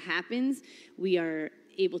 when that happens, we are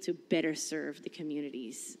able to better serve the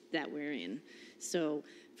communities that we're in. So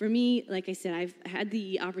for me, like I said, I've had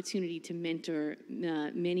the opportunity to mentor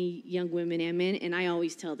many young women and men, and I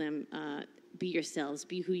always tell them, be yourselves,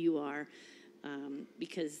 be who you are,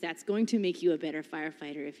 because that's going to make you a better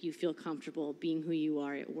firefighter if you feel comfortable being who you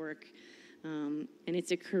are at work. And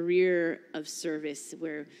it's a career of service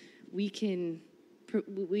where we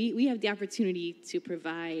have the opportunity to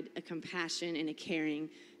provide a compassion and a caring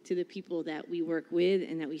to the people that we work with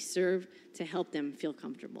and that we serve to help them feel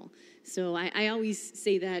comfortable. So I always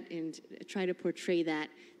say that and try to portray that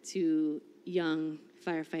to young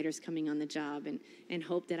firefighters coming on the job, and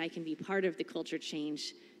hope that I can be part of the culture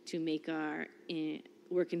change to make our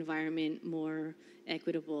work environment more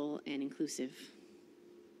equitable and inclusive.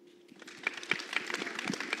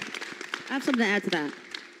 I have something to add to that.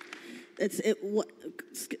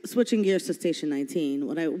 Switching gears to Station 19,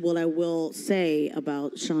 what I will say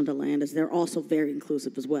about Shondaland is they're also very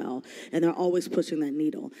inclusive as well, and they're always pushing that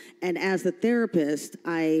needle. And as the therapist,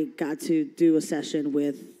 I got to do a session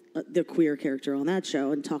with the queer character on that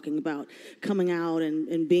show and talking about coming out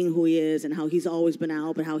and being who he is and how he's always been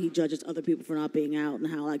out, but how he judges other people for not being out, and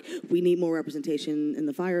how like we need more representation in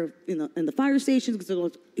the fire stations,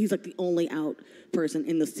 because he's like the only out person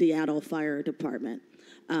in the Seattle Fire Department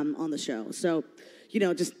on the show. So, you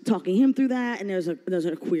know, just talking him through that, and there's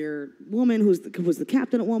a queer woman who was the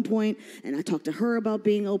captain at one point, and I talked to her about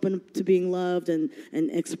being open to being loved and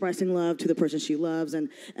expressing love to the person she loves, and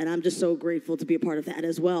I'm just so grateful to be a part of that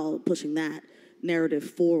as well, pushing that narrative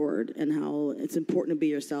forward, and how it's important to be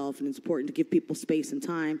yourself, and it's important to give people space and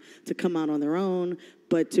time to come out on their own,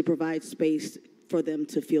 but to provide space for them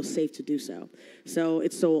to feel safe to do so. So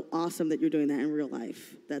it's so awesome that you're doing that in real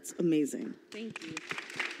life. That's amazing. Thank you.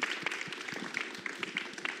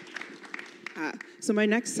 So my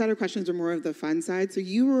next set of questions are more of the fun side. So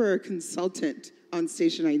you were a consultant on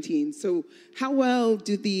Station 19. So how well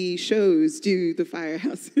do the shows do the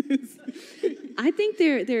firehouses? I think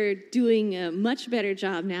they're doing a much better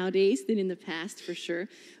job nowadays than in the past, for sure.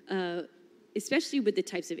 Especially with the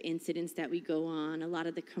types of incidents that we go on, a lot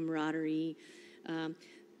of the camaraderie.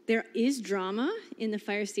 There is drama in the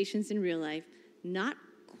fire stations in real life, not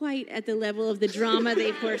quite at the level of the drama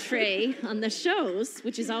they portray on the shows,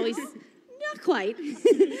 which is always not quite.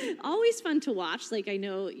 Always fun to watch. Like, I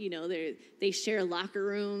know, they share locker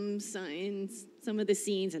rooms in some of the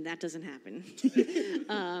scenes, and that doesn't happen.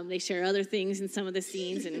 They share other things in some of the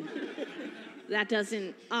scenes, and that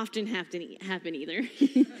doesn't often happen either.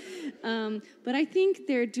 But I think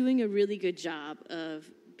they're doing a really good job of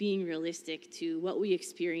being realistic to what we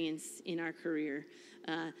experience in our career.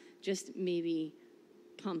 Just maybe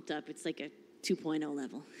pumped up. It's like a 2.0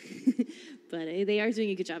 level. But they are doing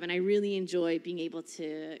a good job, and I really enjoy being able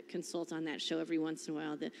to consult on that show every once in a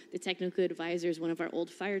while. The technical advisor is one of our old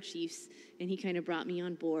fire chiefs, and he kind of brought me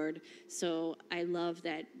on board. So I love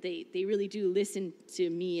that they really do listen to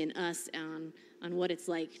me and us on what it's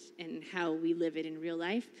like and how we live it in real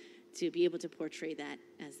life to be able to portray that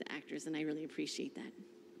as the actors, and I really appreciate that.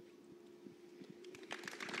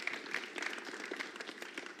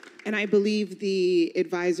 And I believe the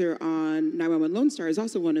advisor on 911 Lone Star is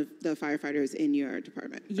also one of the firefighters in your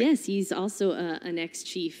department. Right? Yes, he's also an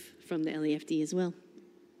ex-chief from the LAFD as well.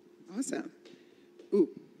 Awesome. Ooh.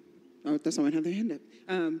 Oh, someone had their hand up.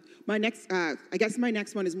 My next, I guess my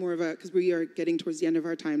next one is more of a, because we are getting towards the end of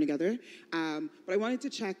our time together. But I wanted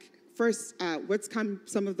to check first, what's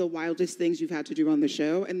some of the wildest things you've had to do on the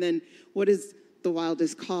show? And then what is the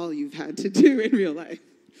wildest call you've had to do in real life?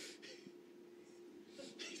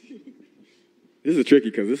 This is tricky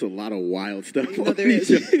because there's a lot of wild stuff. No, there is.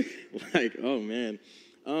 Like, oh man.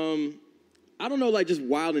 I don't know, like just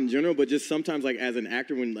wild in general, but just sometimes like as an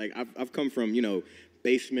actor, when like I've come from, you know,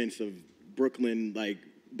 basements of Brooklyn, like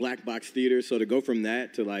black box theater. So to go from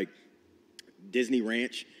that to like Disney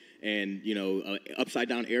Ranch and, you know, upside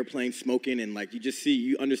down airplane smoking and like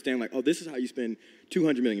you understand like, oh, this is how you spend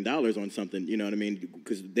 $200 million on something, you know what I mean?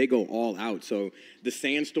 Because they go all out. So the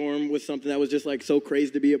sandstorm was something that was just like so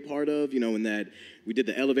crazy to be a part of, you know, and that we did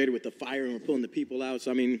the elevator with the fire and we're pulling the people out.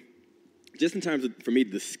 So I mean, just in terms of, for me,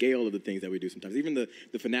 the scale of the things that we do sometimes. Even the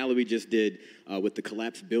finale we just did with the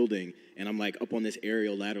collapsed building, and I'm like up on this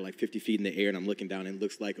aerial ladder like 50 feet in the air, and I'm looking down, and it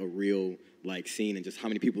looks like a real like scene, and just how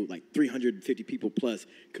many people, like 350 people plus,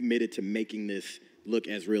 committed to making this look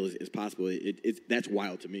as real as possible. That's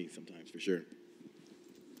wild to me sometimes, for sure.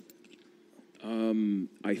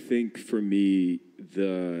 I think for me,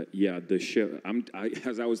 the show,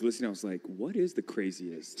 as I was listening, I was like, what is the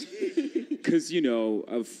craziest? Because, you know,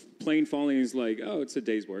 of plane falling is like, oh, it's a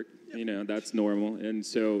day's work. You know, that's normal. And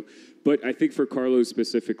so, but I think for Carlos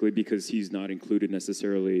specifically, because he's not included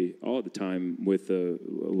necessarily all the time with the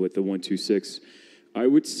 126, I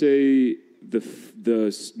would say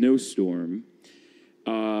the snowstorm,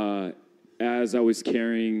 as I was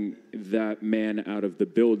carrying that man out of the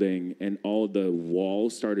building and all the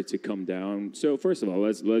walls started to come down. So first of all,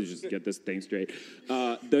 let's just get this thing straight.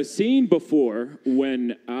 The scene before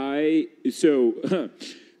when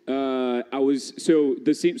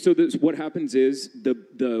what happens is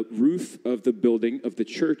the roof of the building of the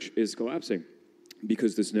church is collapsing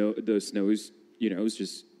because the snow is, you know,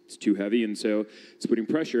 it's too heavy, and so it's putting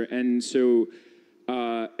pressure. And so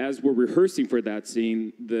as we're rehearsing for that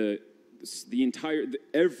scene,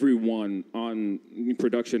 everyone on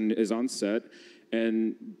production is on set,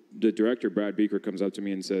 and the director, Brad Beaker, comes up to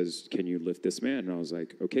me and says, "Can you lift this man?" And I was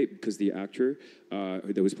like, "Okay," because the actor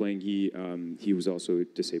that was playing, he was also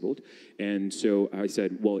disabled, and so I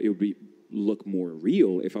said, "Well, it would look more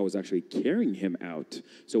real if I was actually carrying him out.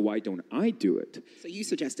 So why don't I do it?" So you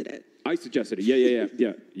suggested it. I suggested it.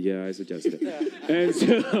 Yeah. I suggested it. And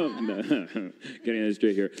so, getting it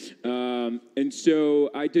straight here. And so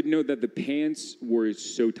I didn't know that the pants were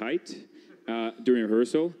so tight during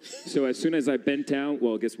rehearsal. So as soon as I bent down,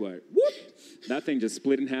 well, guess what? Whoop! That thing just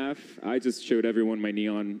split in half. I just showed everyone my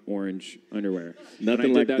neon orange underwear.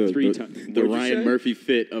 Nothing like the Ryan Murphy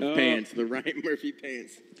fit of pants. The Ryan Murphy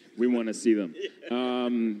pants. We want to see them.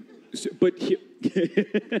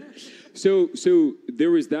 So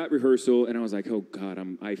there was that rehearsal, and I was like, oh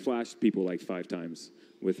God, I flashed people like 5 times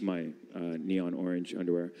with my neon orange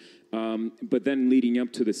underwear. But then leading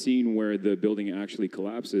up to the scene where the building actually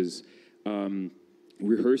collapses,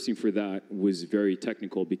 rehearsing for that was very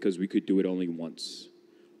technical because we could do it only once.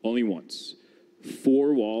 Only once.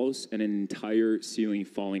 4 walls and an entire ceiling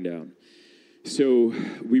falling down. So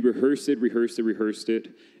we rehearsed it,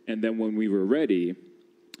 and then when we were ready,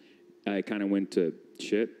 I kind of went to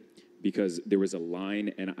shit because there was a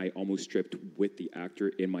line and I almost tripped with the actor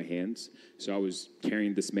in my hands. So I was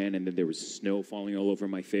carrying this man and then there was snow falling all over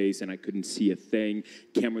my face and I couldn't see a thing.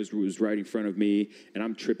 Cameras was right in front of me and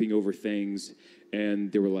I'm tripping over things.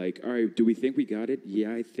 And they were like, all right, do we think we got it?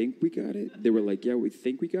 Yeah, I think we got it. They were like, yeah, we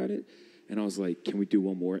think we got it. And I was like, can we do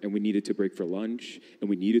one more? And we needed to break for lunch. And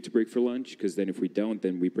we needed to break for lunch because then if we don't,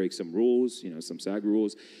 then we break some rules, some SAG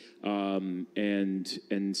rules.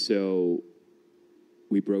 And so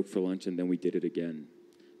we broke for lunch and then we did it again.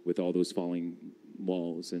 with all those falling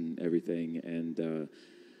walls and everything, and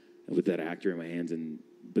with that actor in my hands.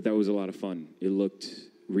 But that was a lot of fun. It looked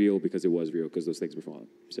real because it was real, because those things were falling.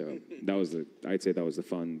 So I'd say that was the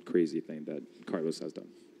fun, crazy thing that Carlos has done.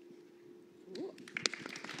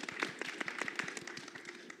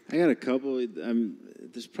 I got a couple.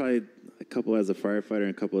 There's probably a couple as a firefighter and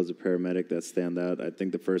a couple as a paramedic that stand out. I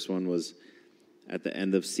think the first one was at the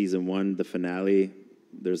end of season 1, the finale.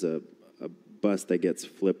 There's a bus that gets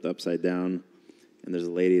flipped upside down, and there's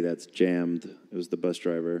a lady that's jammed. It was the bus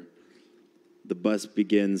driver. The bus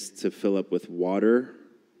begins to fill up with water,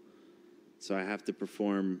 so I have to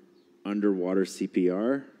perform underwater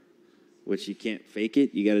CPR, which you can't fake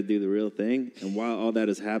it. You got to do the real thing. And while all that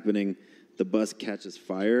is happening, the bus catches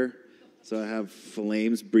fire, so I have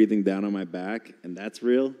flames breathing down on my back, and that's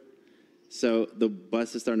real. So the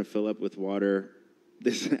bus is starting to fill up with water.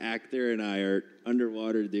 This actor and I are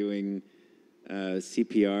underwater doing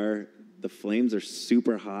CPR. The flames are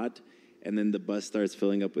super hot, and then the bus starts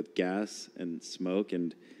filling up with gas and smoke,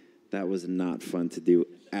 and that was not fun to do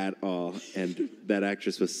at all. And that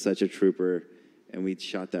actress was such a trooper, and we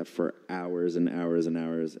shot that for hours and hours and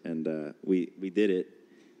hours, and we did it.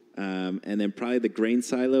 And then probably the grain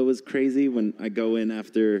silo was crazy when I go in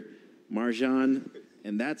after Marjan,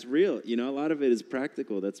 and that's real. You know, a lot of it is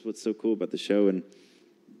practical. That's what's so cool about the show, and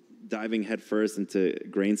diving headfirst into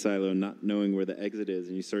grain silo and not knowing where the exit is,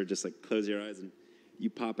 and you sort of just like close your eyes and you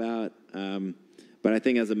pop out. But I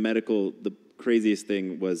think as a medical, the craziest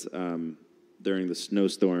thing was during the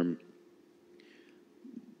snowstorm,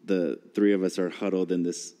 the 3 of us are huddled in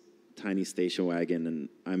this tiny station wagon, and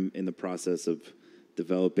I'm in the process of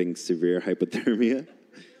developing severe hypothermia.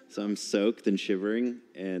 So I'm soaked and shivering,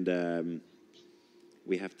 and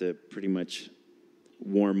we have to pretty much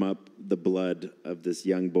warm up the blood of this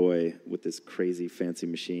young boy with this crazy fancy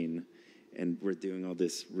machine. And we're doing all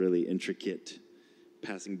this really intricate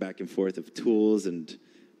passing back and forth of tools, and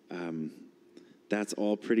that's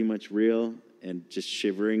all pretty much real. And just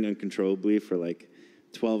shivering uncontrollably for like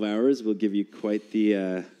 12 hours will give you quite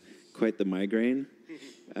the migraine.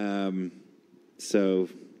 So,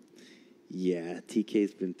 yeah,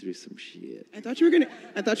 TK's been through some shit. I thought you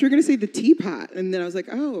were gonna say the teapot, and then I was like,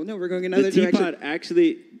 oh no, we're going another direction. The teapot,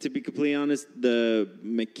 actually, to be completely honest, the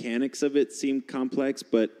mechanics of it seemed complex,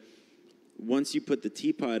 but once you put the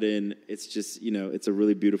teapot in, it's just, you know, it's a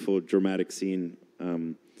really beautiful, dramatic scene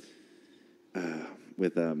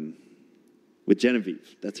with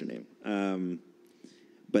Genevieve. That's her name.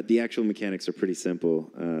 But the actual mechanics are pretty simple.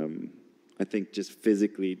 I think just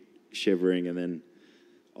physically shivering, and then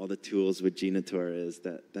all the tools with Gina Torres,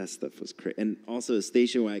 that stuff was crazy. And also a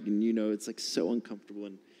station wagon, you know, it's like so uncomfortable,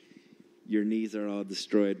 and your knees are all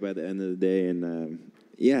destroyed by the end of the day. And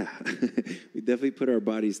yeah, we definitely put our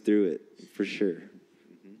bodies through it, for sure.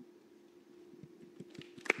 Mm-hmm.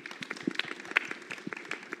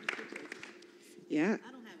 Yeah.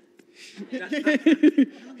 I don't have it.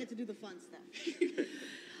 I don't get to do the fun stuff.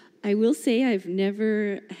 I will say I've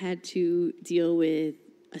never had to deal with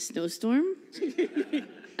a snowstorm,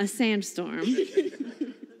 a sandstorm,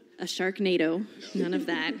 a Sharknado, none of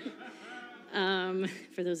that.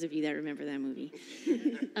 For those of you that remember that movie.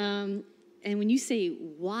 And when you say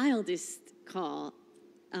wildest call,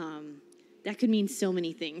 that could mean so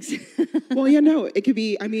many things. Well, yeah, no, it could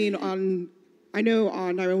be, I know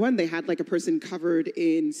on 911 they had like a person covered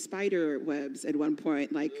in spider webs at one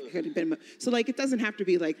point, like had been, so like it doesn't have to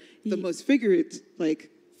be like the most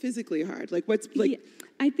physically hard. Like what's like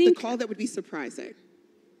I think the call that would be surprising?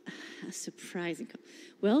 A surprising call.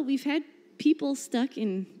 Well, we've had people stuck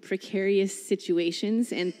in precarious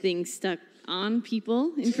situations and things stuck on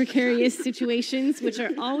people in precarious situations, which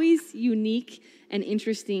are always unique and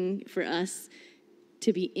interesting for us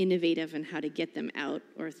to be innovative in how to get them out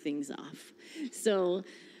or things off. So,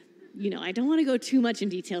 you know, I don't want to go too much in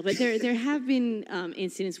detail, but there have been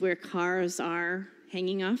incidents where cars are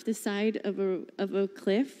hanging off the side of a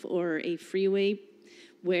cliff or a freeway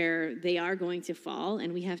where they are going to fall,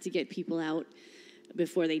 and we have to get people out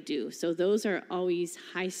before they do. So those are always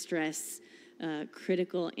high-stress,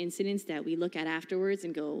 critical incidents that we look at afterwards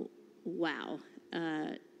and go, wow,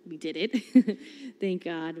 we did it. Thank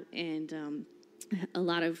God. And a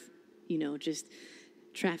lot of, you know, just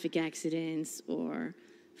traffic accidents or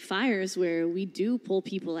fires where we do pull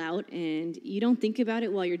people out, and you don't think about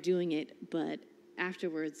it while you're doing it, but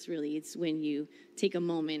afterwards, really, it's when you take a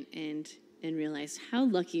moment and realize how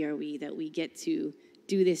lucky are we that we get to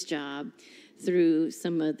do this job through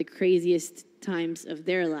some of the craziest times of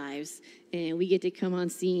their lives, and we get to come on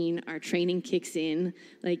scene, our training kicks in,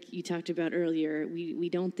 like you talked about earlier. We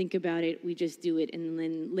don't think about it, we just do it, and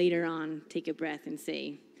then later on take a breath and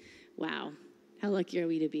say, wow, how lucky are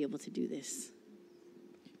we to be able to do this?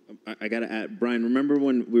 I gotta add, Brian. Remember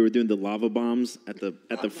when we were doing the lava bombs at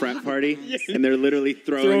the frat party, and they're literally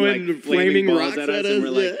throwing like flaming balls at us, and we're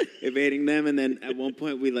like evading them. And then at one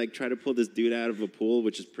point, we like try to pull this dude out of a pool,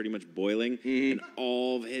 which is pretty much boiling, and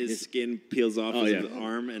all of his skin peels off his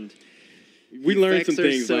arm. And we learned some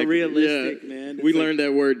things. So realistic, man. We learned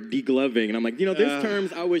that word degloving, and I'm like, there's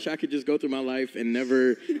terms I wish I could just go through my life and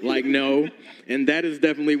never like know, and that is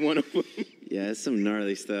definitely one of them. Yeah, it's some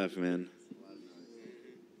gnarly stuff, man.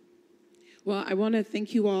 Well, I want to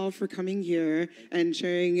thank you all for coming here and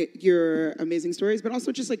sharing your amazing stories, but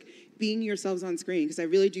also just like being yourselves on screen, because I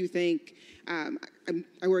really do think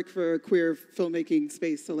I work for a queer filmmaking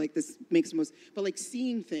space, so like this makes the most, but like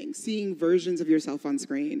seeing things, seeing versions of yourself on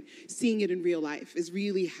screen, seeing it in real life is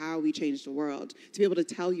really how we change the world. To be able to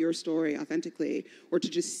tell your story authentically, or to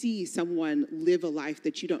just see someone live a life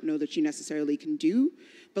that you don't know that you necessarily can do,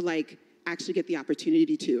 but like actually get the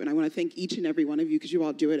opportunity to. And I want to thank each and every one of you, because you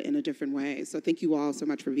all do it in a different way. So thank you all so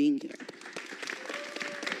much for being here.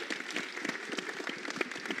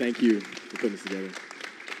 Thank you for putting this together.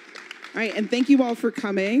 All right, and thank you all for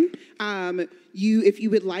coming. If you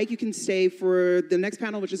would like, you can stay for the next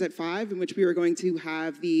panel, which is at 5, in which we are going to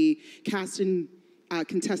have the cast and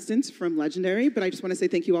contestants from Legendary. But I just want to say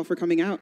thank you all for coming out.